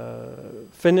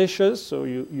finishes, so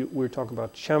we're talking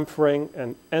about chamfering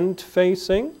and end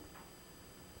facing.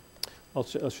 I'll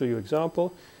show you an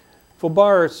example. For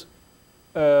bars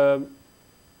are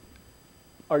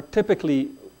typically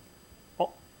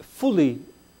fully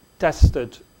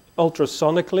tested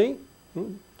ultrasonically,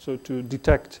 so to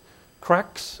detect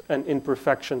cracks and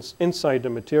imperfections inside the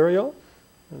material,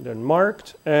 and then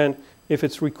marked. And if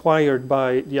it's required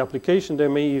by the application, there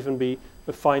may even be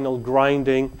a final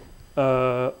grinding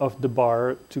of the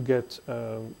bar to get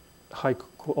high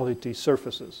quality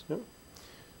surfaces. Yeah?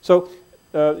 So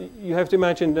you have to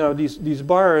imagine now these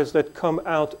bars that come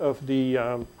out of the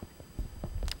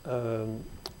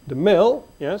mill,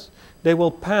 yes, they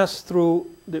will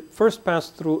first pass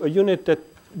through a unit that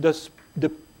does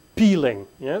the peeling,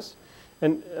 yes.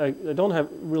 And I don't have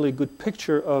really a good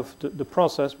picture of the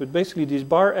process, but basically these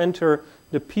bars enter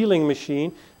the peeling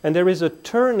machine, and there is a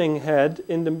turning head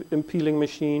in the peeling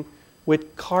machine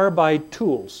with carbide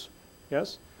tools,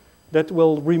 yes, that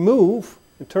will remove,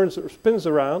 it turns or spins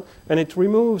around, and it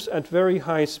removes at very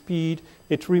high speed,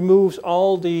 it removes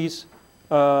all these,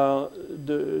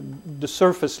 the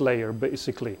surface layer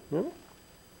basically, it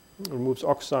removes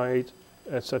oxide,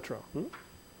 etc.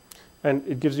 And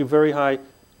it gives you very high,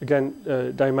 again,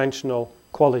 dimensional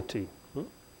quality. All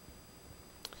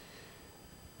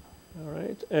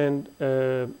right, and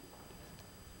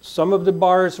some of the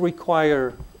bars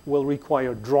will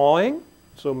require drawing,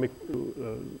 so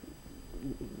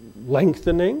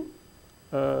lengthening.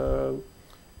 So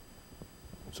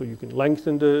you can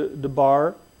lengthen the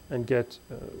bar and get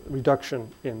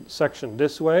reduction in section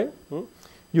this way.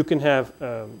 You can have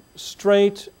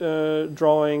straight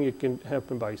drawing. It can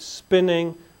happen by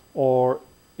spinning, or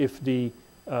if the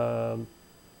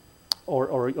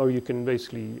or you can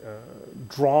basically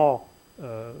draw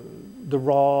the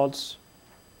rods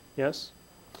yes.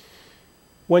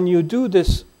 When you do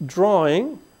this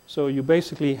drawing, so you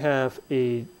basically have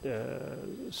a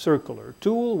circular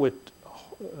tool with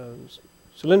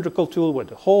cylindrical tool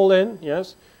with a hole in,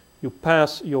 yes. You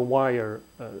pass your wire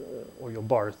or your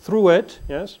bar through it,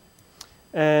 yes.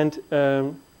 And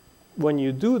when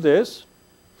you do this,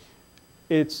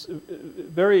 it's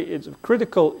of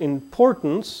critical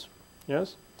importance,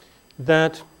 yes,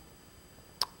 that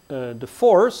the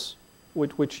force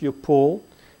with which you pull,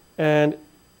 and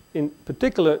in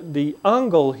particular the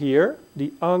angle here,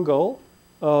 the angle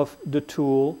of the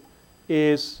tool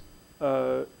is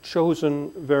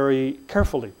chosen very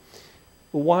carefully.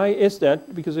 Why is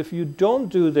that? Because if you don't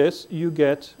do this, you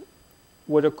get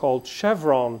what are called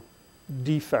chevron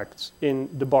defects in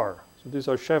the bar. So these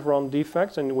are chevron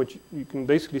defects, and which you can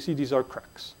basically see these are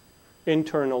cracks,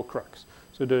 internal cracks.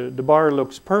 So the bar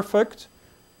looks perfect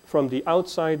from the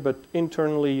outside, but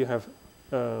internally you have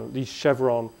these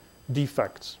chevron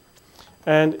defects.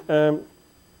 And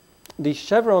these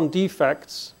chevron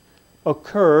defects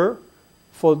occur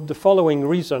for the following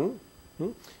reason,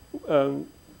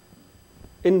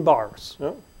 in bars.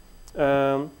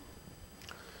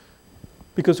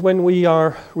 Because when we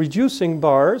are reducing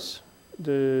bars,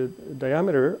 the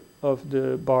diameter of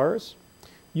the bars,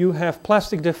 you have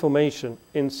plastic deformation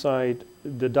inside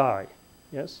the die,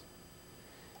 yes?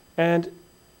 And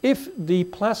if the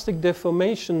plastic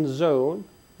deformation zone,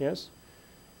 yes,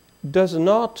 does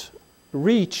not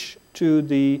reach to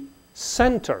the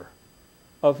center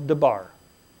of the bar,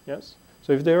 yes?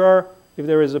 So if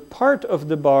there is a part of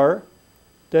the bar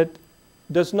that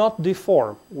does not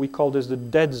deform, we call this the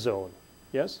dead zone,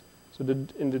 yes? So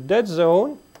in the dead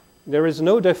zone, there is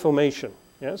no deformation,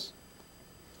 yes?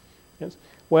 Yes.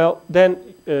 Well,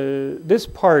 then this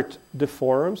part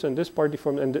deforms and this part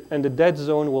deforms, and the dead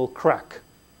zone will crack,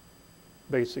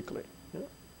 basically.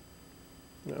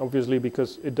 Yeah? Obviously,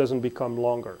 because it doesn't become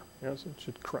longer. Yes, it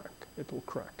should crack. It will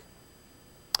crack.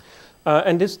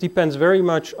 And this depends very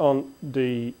much on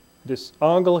this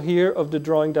angle here of the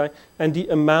drawing die and the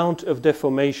amount of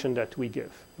deformation that we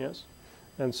give. Yes,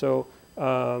 and so.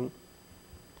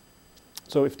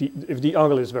 So if the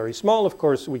angle is very small, of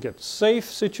course, we get safe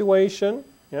situation,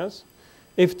 yes.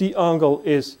 If the angle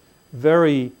is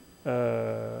very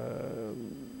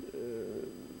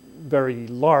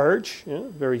large, yeah,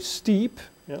 very steep,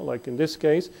 yeah, like in this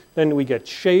case, then we get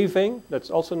shaving. That's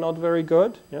also not very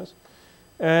good, yes.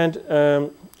 And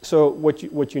so what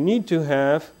you need to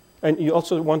have, and you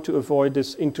also want to avoid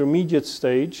this intermediate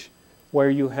stage where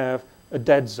you have a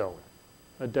dead zone,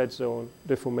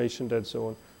 deformation dead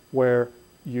zone, where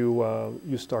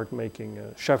you start making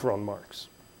chevron marks.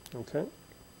 Okay.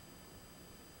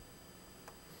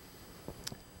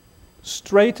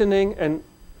 Straightening and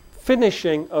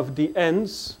finishing of the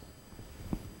ends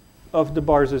of the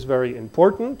bars is very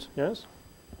important. Yes.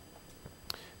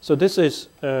 So this is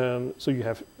so you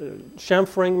have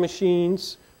chamfering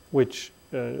machines which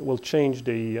will change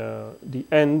the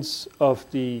ends of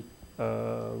the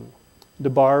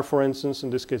bar, for instance. In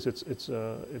this case, it's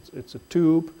a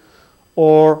tube.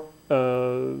 Or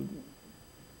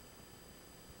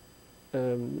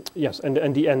yes,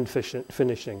 and the end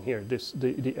finishing here.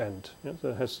 The end. Yeah? So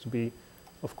it has to be,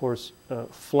 of course,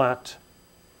 flat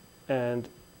and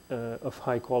of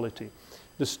high quality.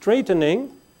 The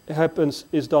straightening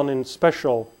is done in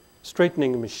special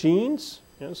straightening machines.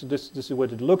 Yeah? So this is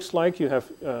what it looks like. You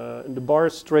have in the bar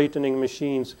straightening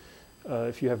machines.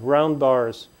 If you have round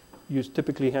bars, you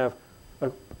typically have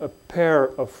a pair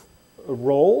of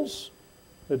rolls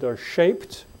that are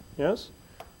shaped, yes.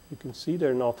 You can see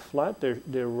they're not flat;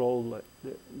 they're rolled like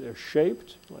they're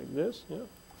shaped like this, yeah.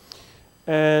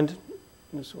 And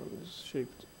this one is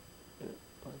shaped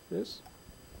like this,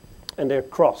 and they're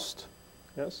crossed,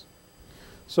 yes.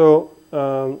 So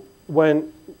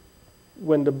when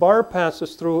the bar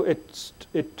passes through,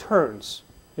 it turns.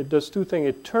 It does two things.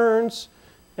 It turns,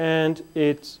 and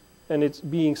it's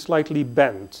being slightly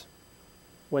bent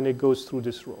when it goes through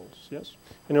these rolls, yes.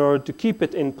 In order to keep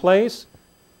it in place,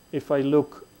 if I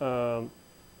look from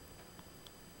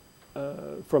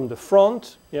the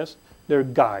front, yes, there are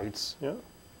guides. Yeah.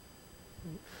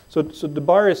 So the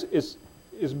bar is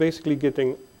basically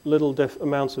getting little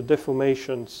amounts of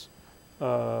deformations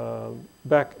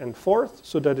back and forth,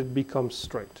 so that it becomes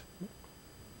straight.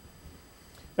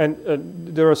 And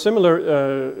there are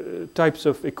similar types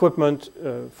of equipment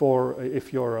for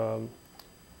if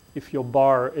your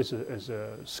bar is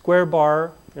a square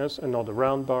bar, yes, and not a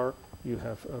round bar, you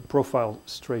have profile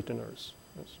straighteners.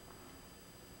 Yes.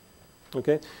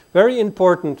 Okay, very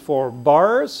important for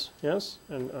bars, yes,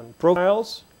 and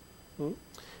profiles,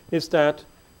 is that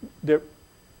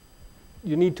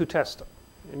you need to test them.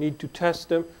 You need to test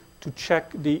them to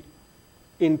check the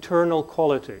internal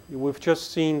quality. We've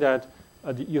just seen that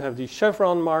you have these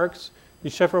chevron marks.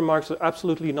 These chevron marks are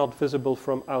absolutely not visible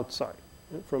from outside,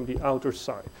 from the outer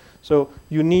side. So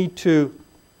you need to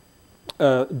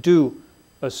do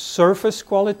a surface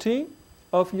quality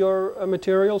of your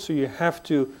material. So you have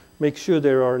to make sure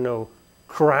there are no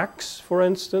cracks, for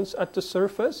instance, at the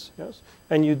surface. Yes?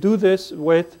 And you do this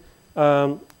with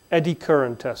eddy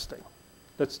current testing.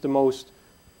 That's the most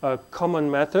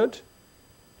common method,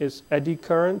 is eddy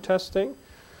current testing.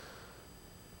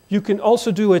 You can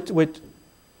also do it with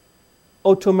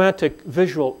automatic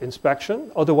visual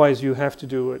inspection. Otherwise, you have to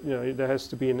do it. You know, there has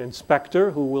to be an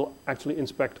inspector who will actually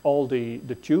inspect all the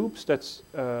tubes. That's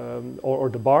or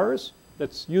the bars.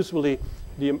 That's usually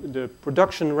the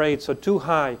production rates are too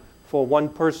high for one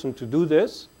person to do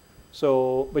this.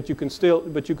 So, but you can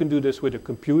do this with a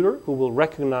computer who will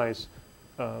recognize.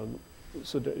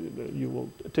 So you will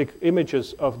take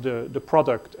images of the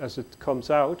product as it comes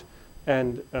out,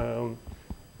 and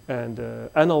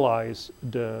analyze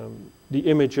the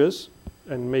images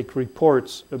and make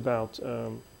reports about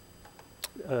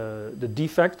the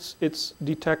defects it's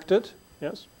detected.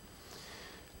 Yes.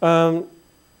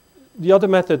 The other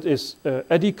method is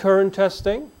eddy current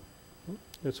testing.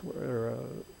 That's where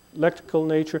electrical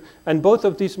nature, and both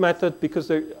of these methods, because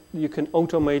you can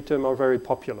automate them, are very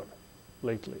popular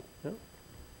lately. Yeah?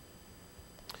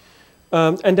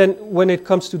 And then when it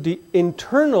comes to the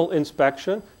internal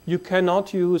inspection, you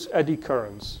cannot use eddy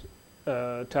currents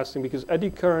testing, because eddy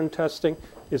current testing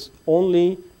is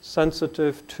only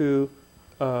sensitive to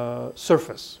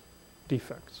surface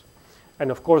defects. And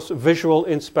of course, visual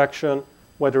inspection,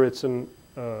 whether it's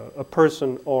a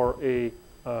person or a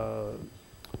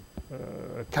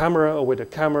camera, or with a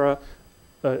camera,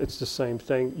 it's the same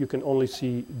thing. You can only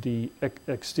see the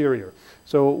exterior.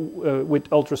 So with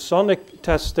ultrasonic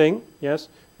testing, yes,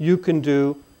 you can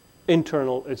do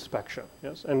internal inspection.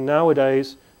 Yes, and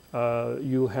nowadays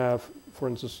you have, for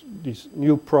instance, these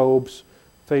new probes,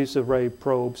 phase array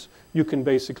probes. You can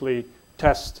basically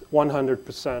test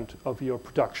 100% of your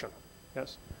production.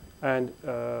 Yes, and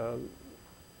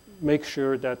make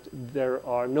sure that there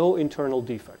are no internal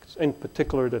defects. In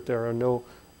particular, that there are no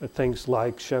things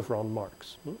like chevron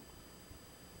marks.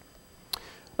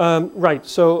 Right,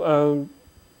 so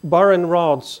bar and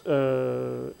rods,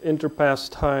 interpass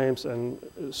times and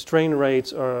strain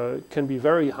rates can be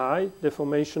very high,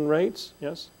 deformation rates,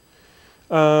 yes.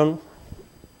 I'm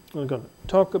going to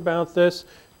talk about this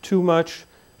too much.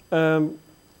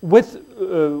 With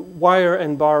wire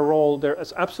and bar roll, there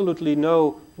is absolutely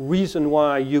no reason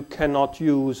why you cannot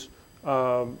use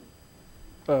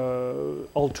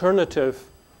alternative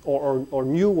or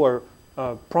newer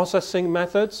processing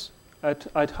methods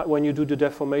when you do the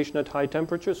deformation at high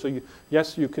temperature. So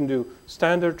yes, you can do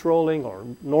standard rolling or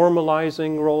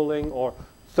normalizing rolling or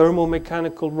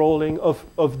thermomechanical rolling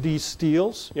of these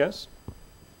steels, yes.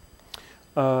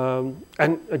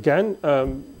 And again,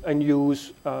 and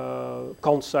use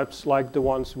concepts like the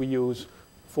ones we use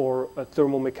for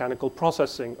thermomechanical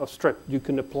processing of strip. You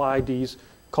can apply these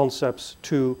concepts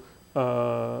to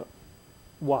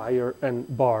wire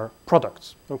and bar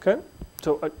products. Okay,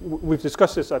 so we've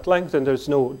discussed this at length, and there's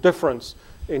no difference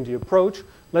in the approach.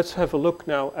 Let's have a look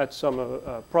now at some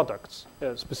products,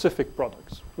 specific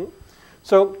products.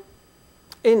 So,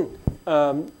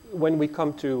 when we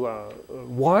come to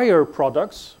wire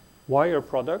products,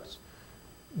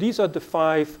 these are the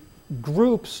 5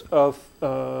 groups of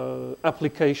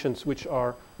applications which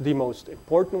are the most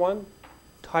important one: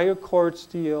 tire cord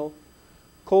steel,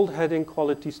 cold heading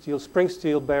quality steel, spring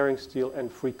steel, bearing steel,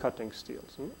 and free cutting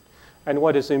steels. And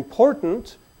what is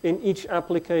important in each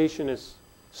application is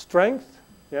strength,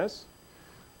 yes,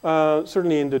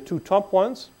 certainly in the 2 top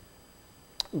ones,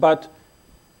 but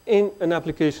in an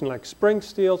application like spring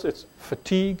steels, its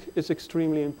fatigue is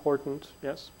extremely important,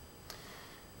 yes.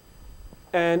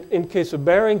 And in case of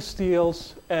bearing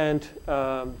steels and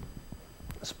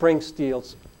spring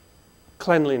steels,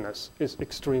 cleanliness is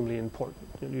extremely important.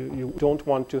 You don't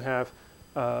want to have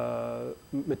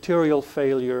material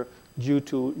failure due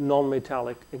to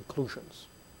non-metallic inclusions.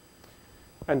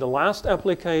 And the last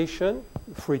application,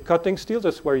 free cutting steel,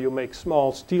 that's where you make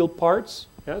small steel parts,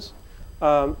 yes.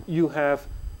 You have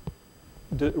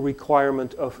the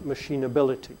requirement of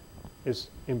machinability is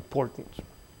important.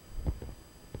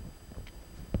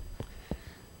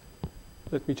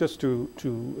 Let me just to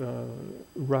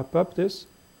wrap up this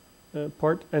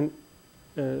part and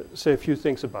say a few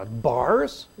things about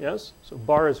bars. Yes, so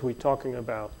bars, we're talking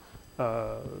about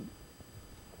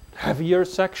heavier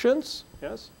sections.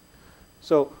 Yes,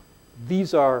 so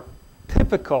these are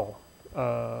typical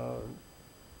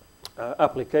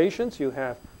applications. You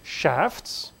have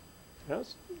shafts.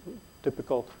 Yes,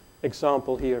 typical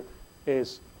example here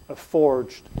is a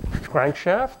forged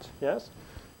crankshaft. Yes,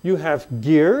 you have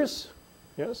gears.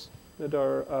 Yes, that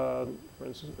are, for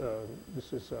instance,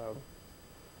 this is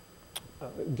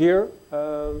gear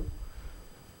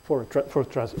for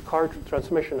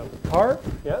transmission of the car.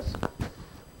 Yes,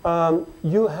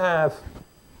 you have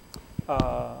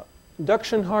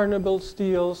induction hardenable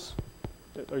steels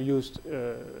that are used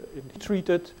in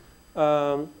treated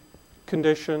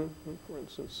condition. For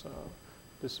instance,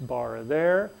 this bar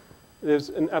there. There's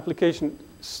an application.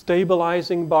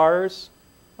 Stabilizing bars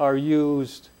are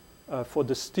used for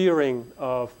the steering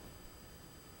of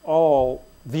all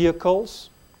vehicles,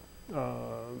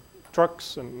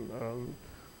 trucks and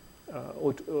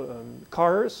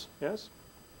cars. Yes.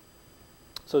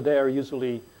 So they are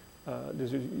usually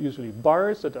these are usually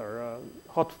bars that are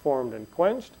hot formed and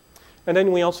quenched, and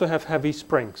then we also have heavy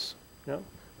springs. Yeah.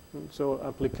 And so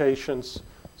applications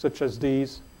such as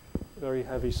these, very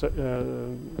heavy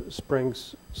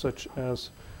springs, such as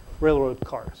railroad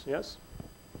cars. Yes.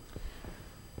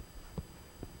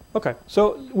 Okay,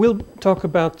 so we'll talk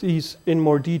about these in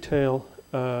more detail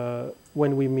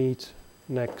when we meet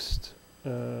next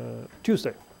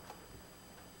Tuesday.